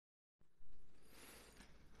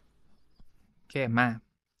เคมา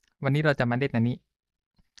วันนี้เราจะมาเล่นอันนี้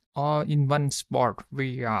All in one sport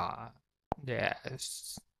VR yes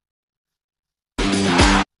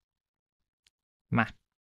มา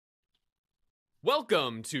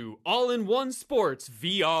Welcome to All-in-One Sports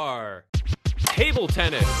VR. Table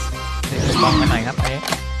tennis. เล่นกล้องมาหน่อยครับ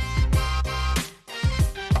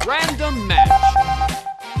Random match.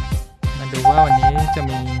 มาดูว่าวันนี้จะ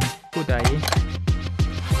มีผู้ใด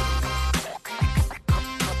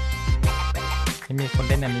มีคน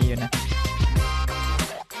เล่นอันนี้อยู่นะ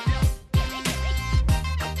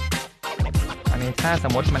อันนี้ถ้าส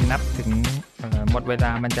มมติมันนับถึงหมดเวล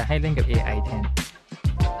ามันจะให้เล่นกับ AI แทน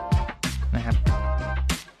นะครับ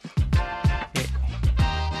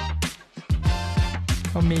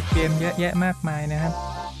ก็มีเกมเยอะแยะมากมายนะครับ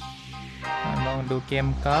ลองดูเกม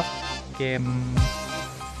กอล์ฟเกม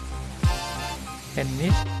เทนนิ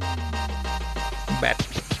สแบด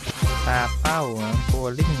ตาเป้าโบ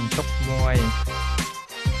ว์ลิ่งชกมวย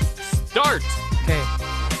Start. โอเค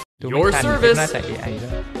ดูไม่ Your ทัน service น่าจะ AI ด้ว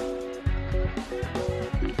ย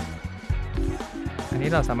อันนี้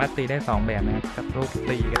เราสามารถตีได้2แบบนะครับกับลูก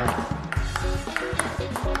ตีก็ได้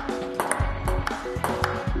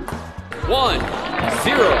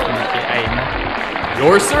 1-0. AI นะ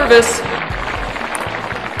Your service. 1-1.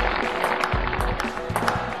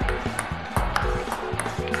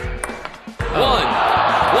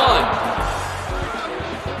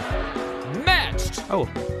 Matched. โอ้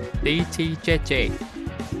DTJJ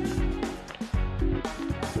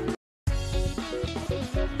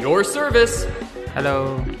Your service. Hello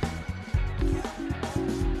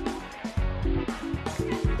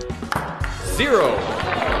 0-1.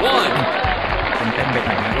 ผมเต้นไปห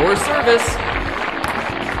น่อยนะ Your service.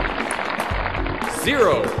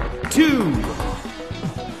 0-2.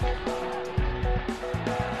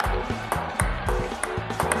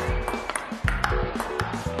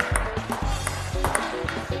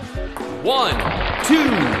 One,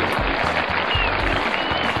 two.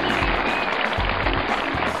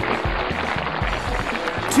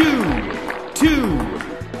 Two.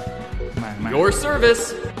 มา Your service.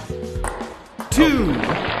 2-3.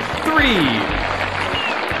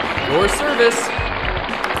 Your service.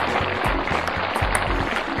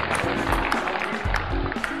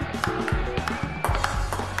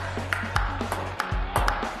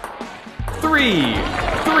 3-3.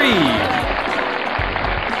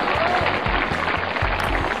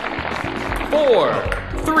 4-3.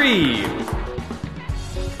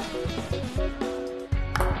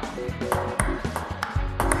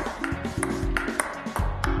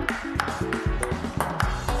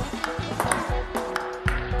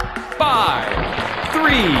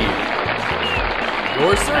 5-3.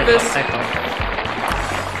 Your service. ได้ต่อ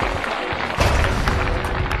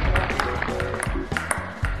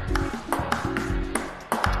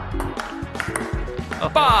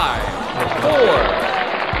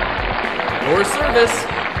 5-4. Your service.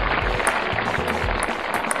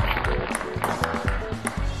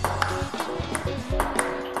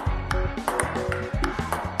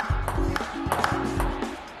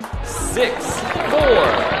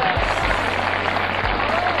 6-4.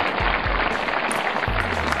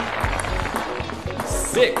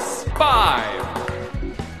 6-5.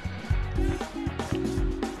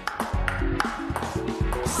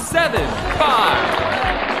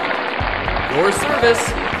 7-5. Your service.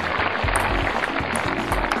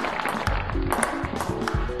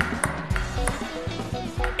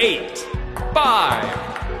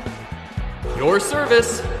 8-5. Your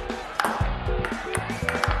service.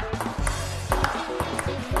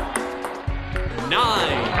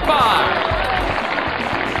 9-5.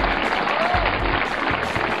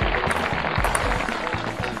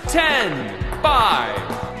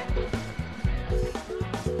 10-5.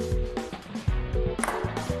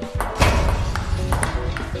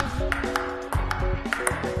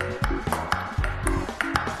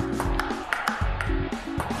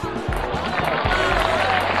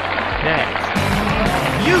 Yes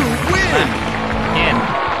You win. and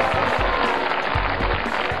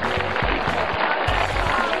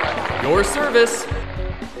Your service.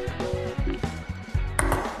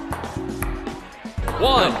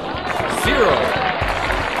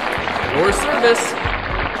 1-0. Your service.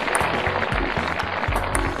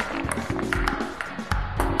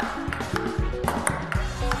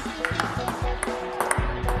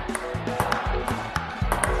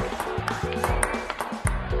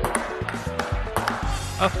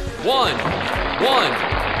 1-1.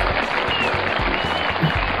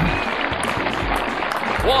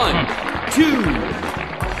 1-2.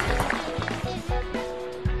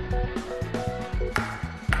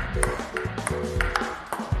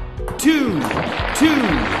 2-2.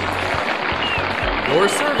 Your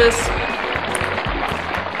service.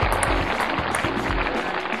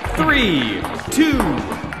 3, 2.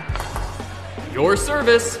 Your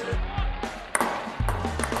service.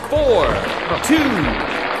 4, 2.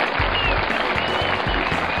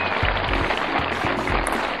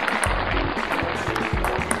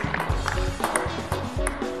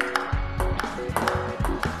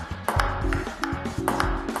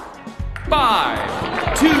 Five,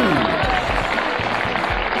 2.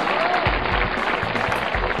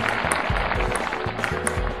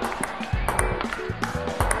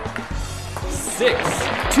 6,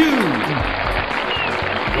 2.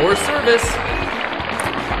 Your service.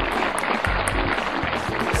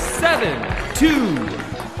 7, 2.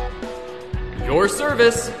 Your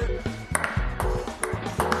service.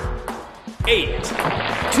 8,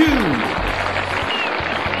 2.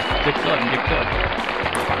 Good.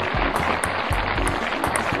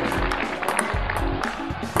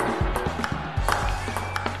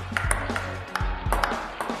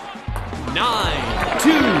 9,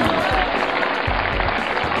 2.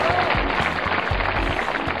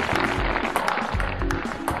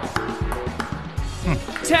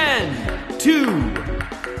 10, 2.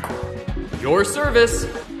 Your service.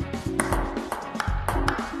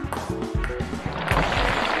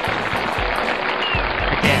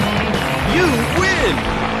 Again. You win.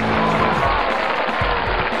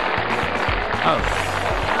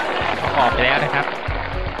 ออกไปแล้วนะครับ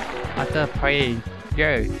Other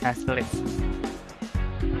player has left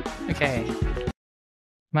โอเค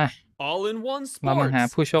มา All in one เรามา sports. หา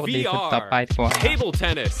ผู้โชคดีคนต่อไปดีกว่า Table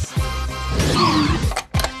tennis.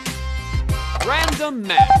 Random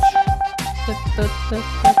match.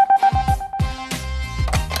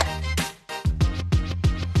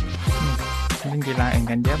 เล่นกีฬาอื่น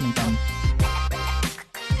กันเยอะเหมือนกัน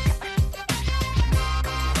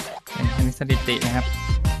อันนี้สถิตินะครับ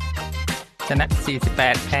ชนะ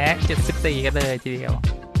 48 แพ้ 74 กันเลยทีเดียว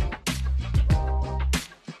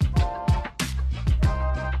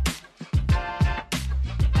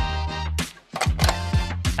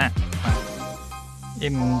มา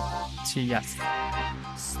Imtiaz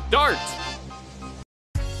Start.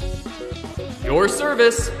 Your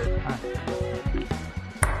service.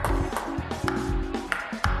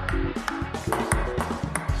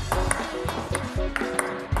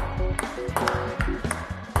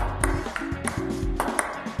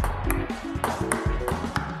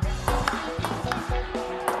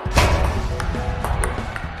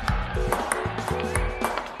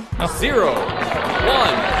 0,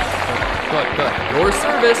 1. Good. Your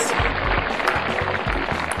service.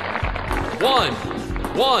 1,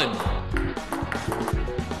 1.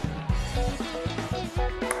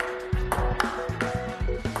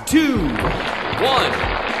 2, 1.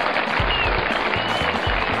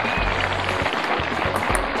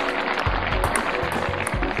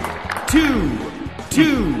 2,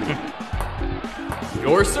 2.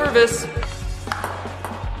 Your service.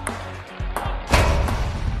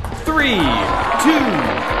 3, 2.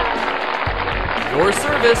 Your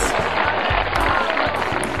service.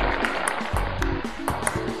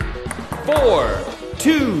 4,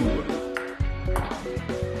 2.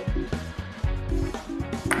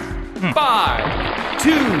 5, 2.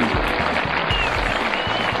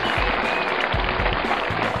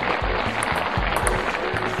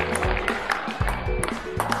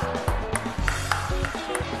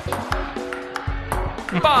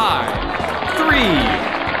 5, 3.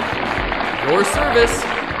 Your service.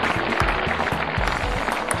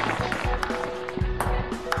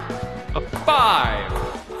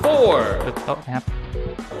 5, 4. จุดโต๊ะนะครับ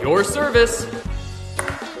Your service.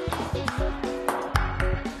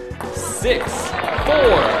 6,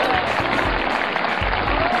 4.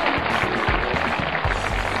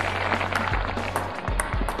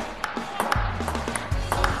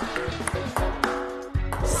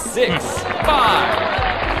 6, 5.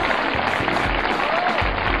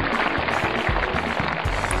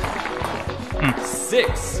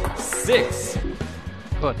 6, 6.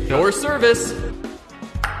 Good. Your service.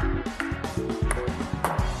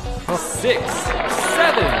 6,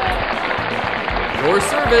 7. Your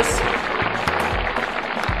service.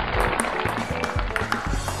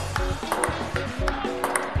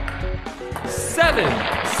 7,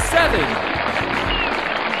 7.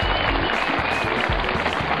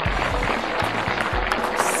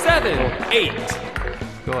 7, 8.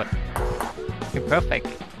 Good. You're perfect.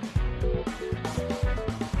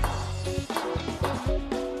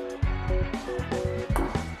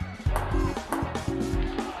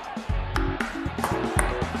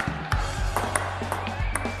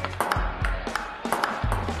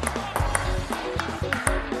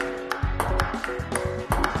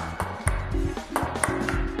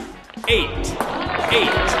 8.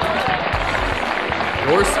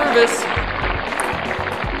 Your service.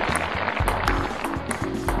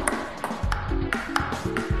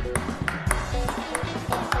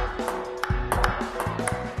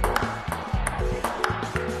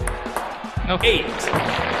 No. 8.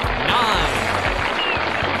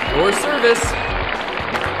 9. Your service.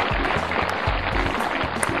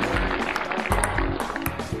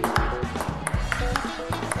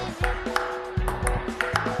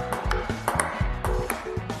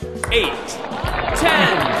 Eight,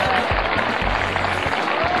 10.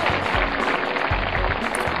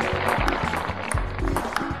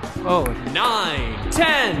 Oh, 9,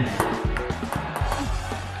 10.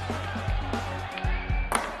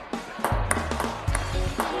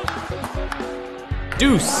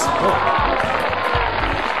 Deuce.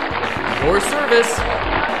 Your service.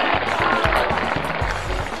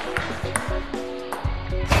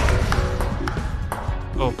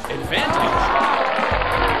 oh,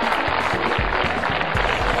 Advantage.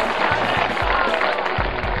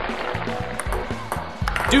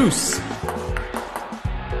 Deuce.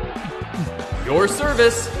 Your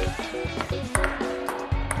service.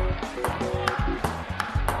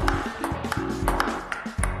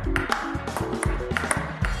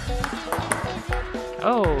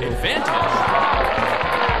 oh, Advantage.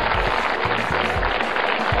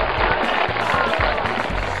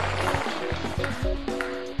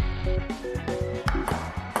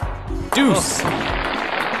 Deuce.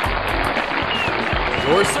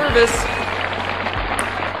 Your service.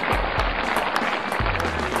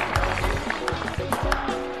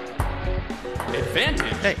 Advantage.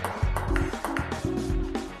 hey.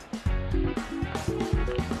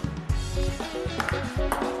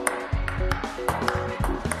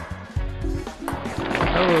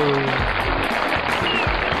 Oh,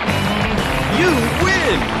 You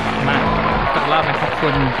win. มาตกรอบนะครับคุ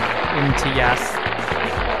ณอินทิยัส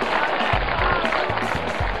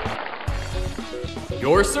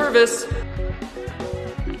Your service.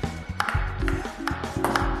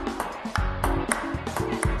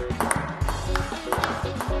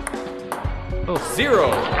 oh, 0,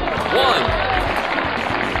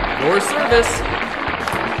 1. Your service.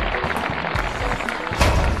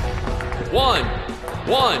 1,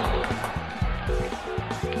 1.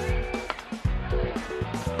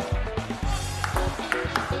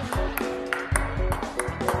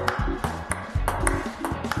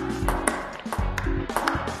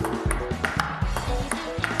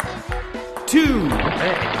 Two,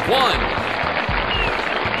 hey. 1.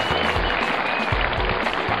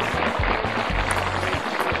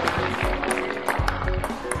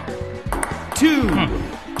 Two,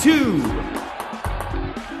 2.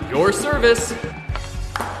 Your service.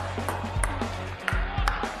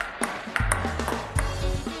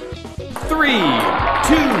 Three,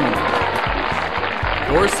 2.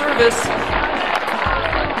 Your service.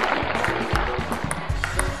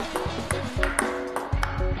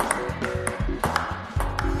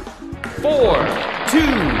 Four, 2.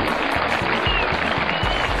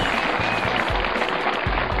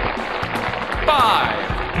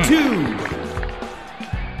 Five, 2.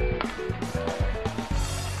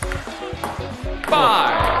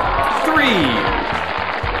 5, 3.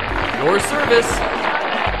 Your service.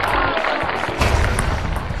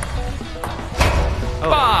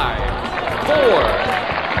 5,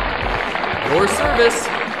 4. Your service.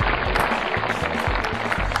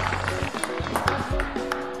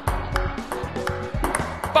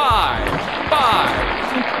 5,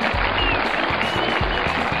 5.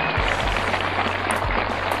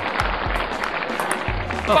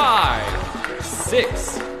 Oh. 5,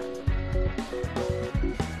 6.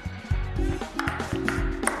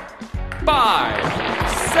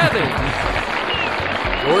 5,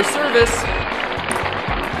 7. Your service.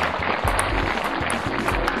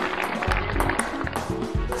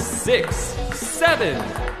 6, 7.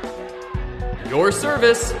 Your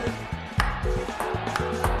service.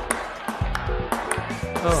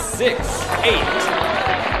 oh, 6,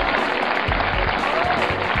 8.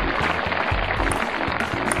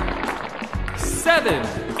 Seven,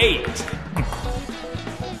 8.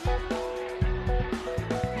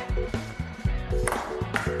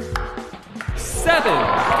 Seven,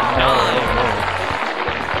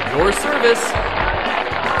 9. Your service.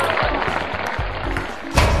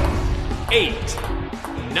 8,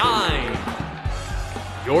 9.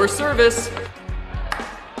 Your service.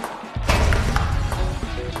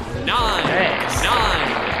 9, Yes.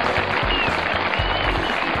 9.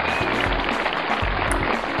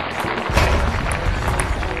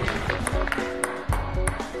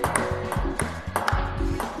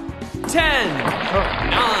 Ten, oh,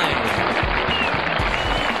 9.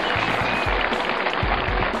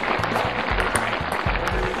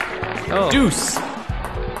 Oh. Deuce.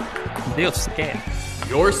 Deuce again.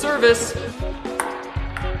 Your service.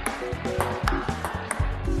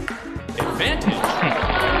 Advantage.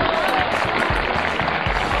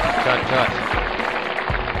 Good.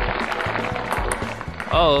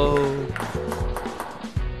 Oh.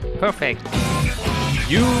 Perfect.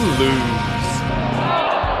 You lose.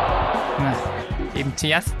 อิมเชี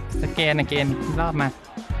ยสสแกน again อีกรอบมา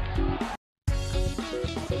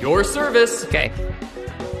Your service. โอเค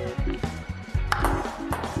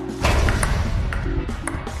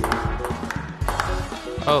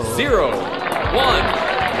Oh. 0, 1.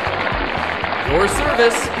 Your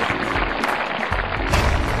service.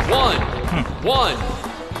 1, 1.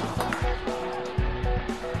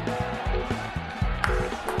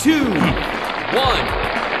 2,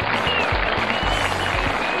 1.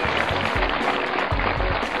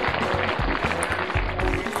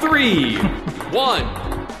 3,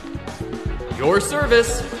 1. Your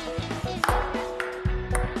service.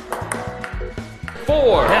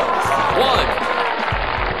 4, Yes. 1.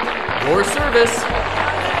 Your service.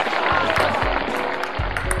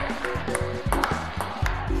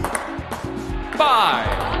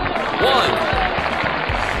 5, 1.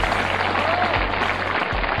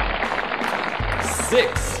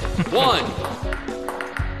 6, 1.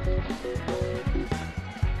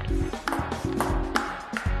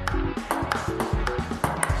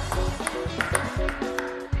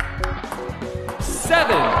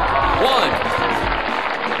 7,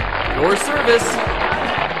 1. Your service.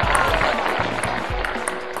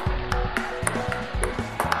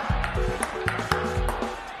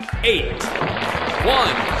 8,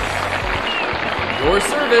 1. Your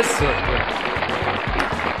service.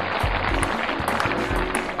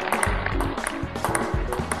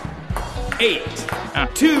 8,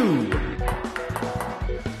 2.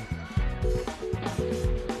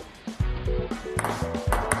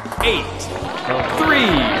 8,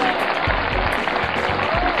 3.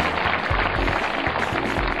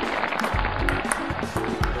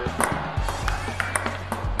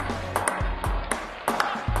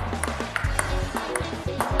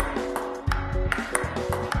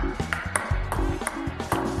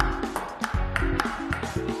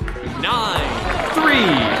 9, 3.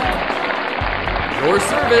 Your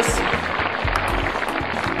service.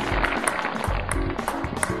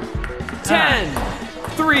 10,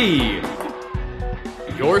 3.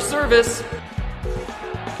 Your service.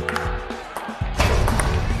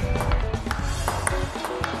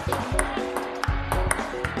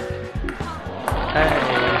 เอ้ย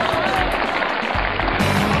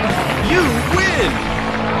You win.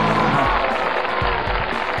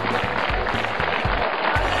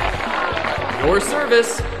 Your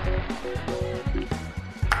service.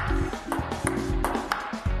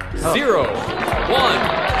 0, 1.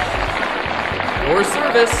 Your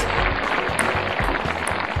service.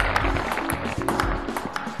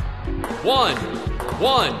 1,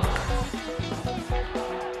 1.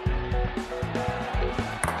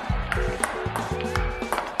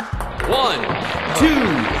 1, 2.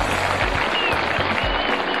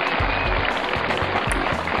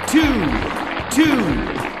 2, 2.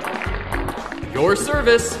 Your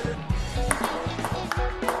service.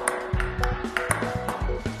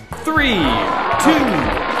 3, 2.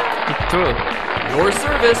 It's true. Your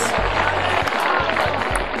service.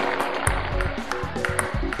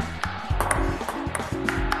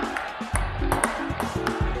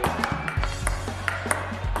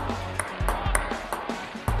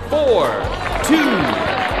 4, 2.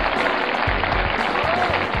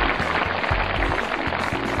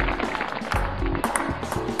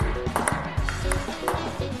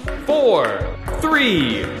 4,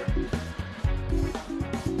 3.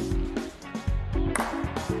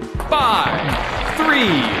 5, 3.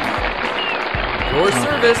 Your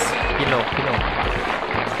service. กิโล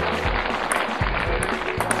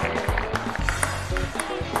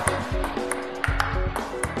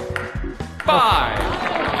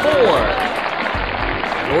 5,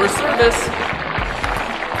 4. Your service.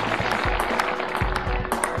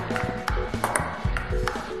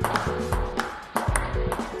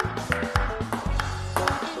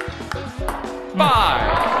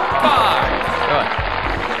 5, 5. Good.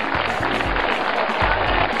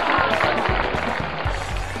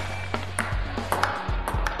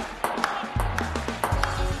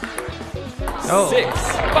 Oh. 6,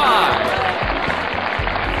 5.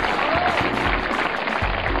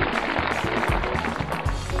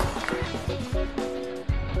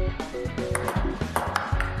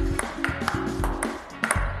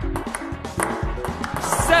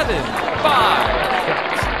 7,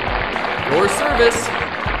 5. Your service.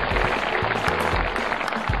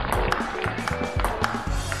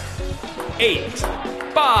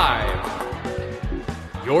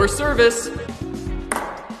 8-5. Your service.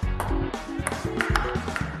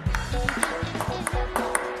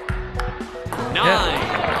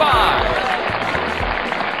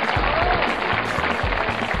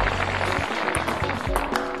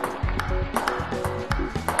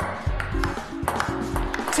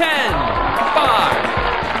 Ten, 5.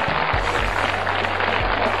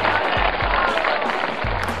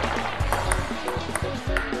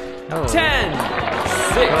 Oh. 10,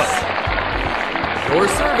 6. Your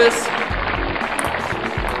service.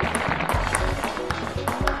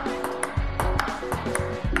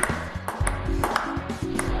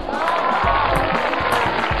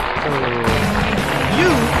 You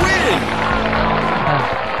win.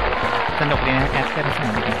 สนุกดีนะแอดเพื่อนส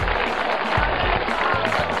นุกดี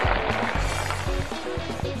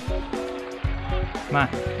มา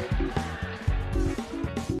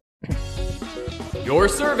Your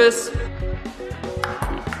service.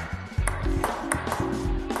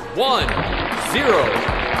 1-0.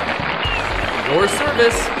 Your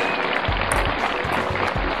service.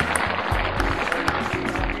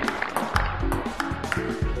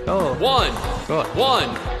 โอ้ 1-1.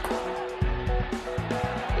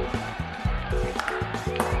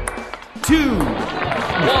 Two, 1.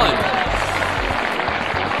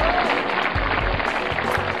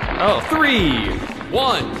 โอ้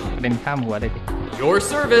 3-1. เล่นข้ามหัวเลยดิ Your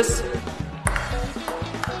service.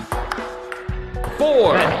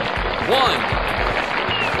 4-1.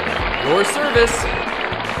 Your service.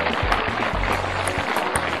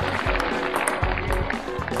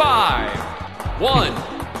 5-1.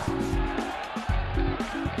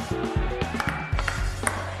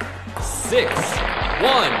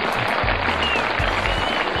 6-1.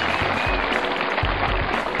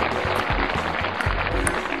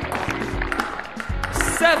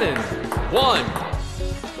 7-1.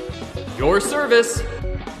 Your service.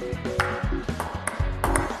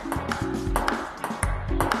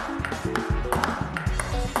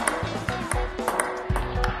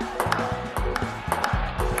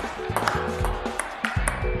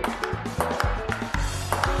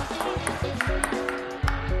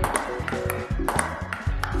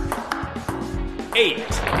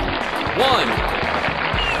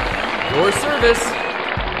 8-1. Your service.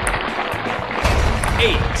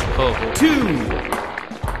 8-2.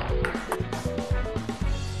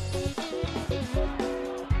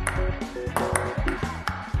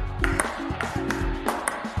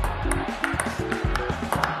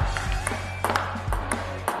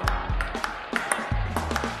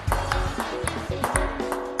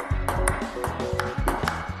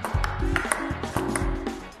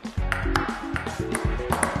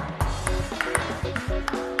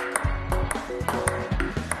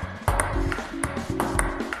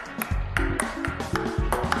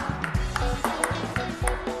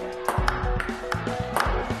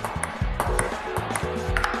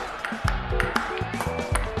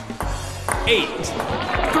 Eight,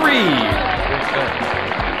 3.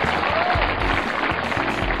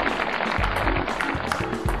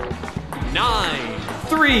 Nine,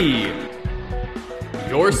 3.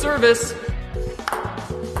 Your service.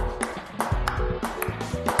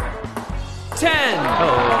 10,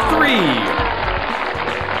 3.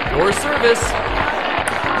 Your service.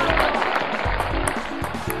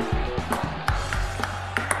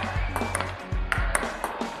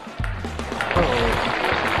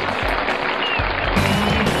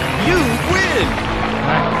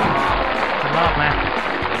 รอบมา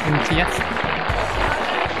เชียส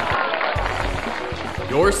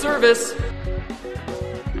Your service.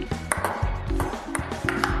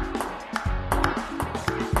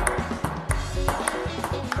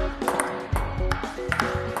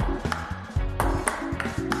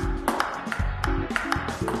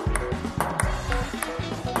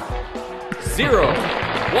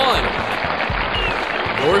 0-1.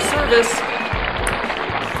 Your service.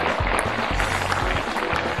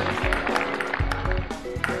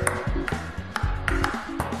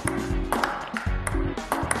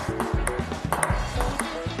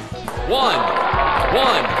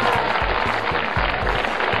 1-1.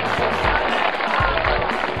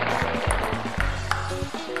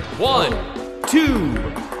 One, 2.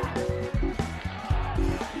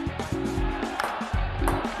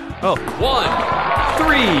 Oh. 1,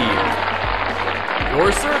 3.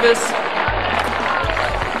 Your service.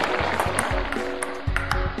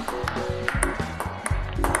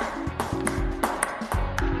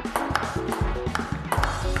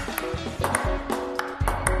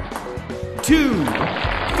 2,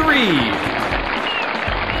 3.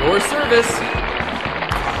 Your service.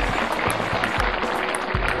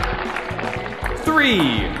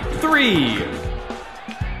 3, 3. 3,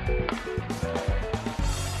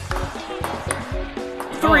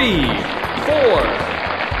 3, 4,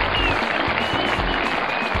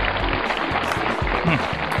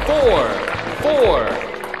 4, 4.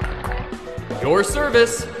 Your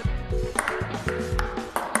service.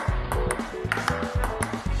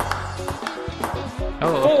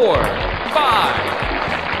 4,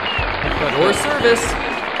 5. Your service.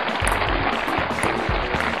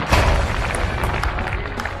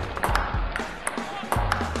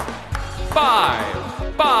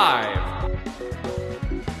 5, 5.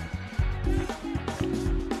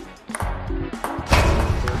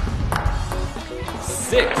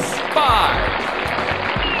 6, 5.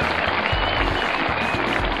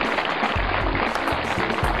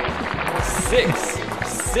 6,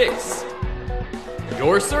 6.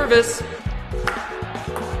 Your service.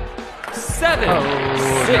 7,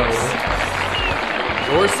 6.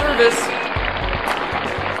 Your service.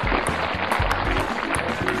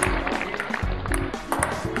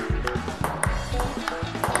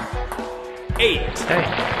 8,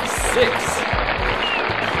 6.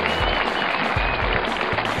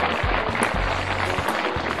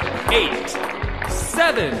 8,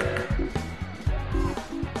 7.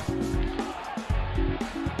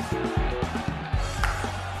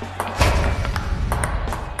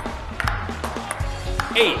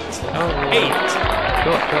 8, 8.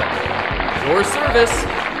 Good. Your service.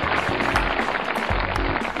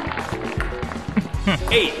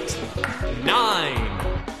 8, 9.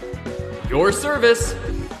 Your service.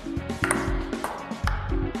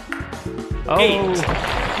 8,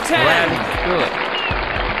 10. Good.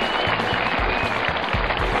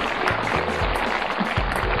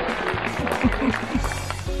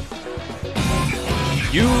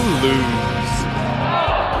 You lose.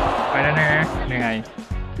 ไปแล้วนะเหนื่อย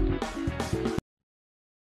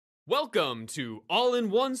Welcome to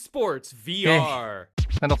All-in-One Sports VR.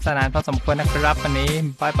 สนุกสนานพอสมควรนะครับวันนี้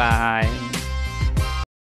บ๊ายบาย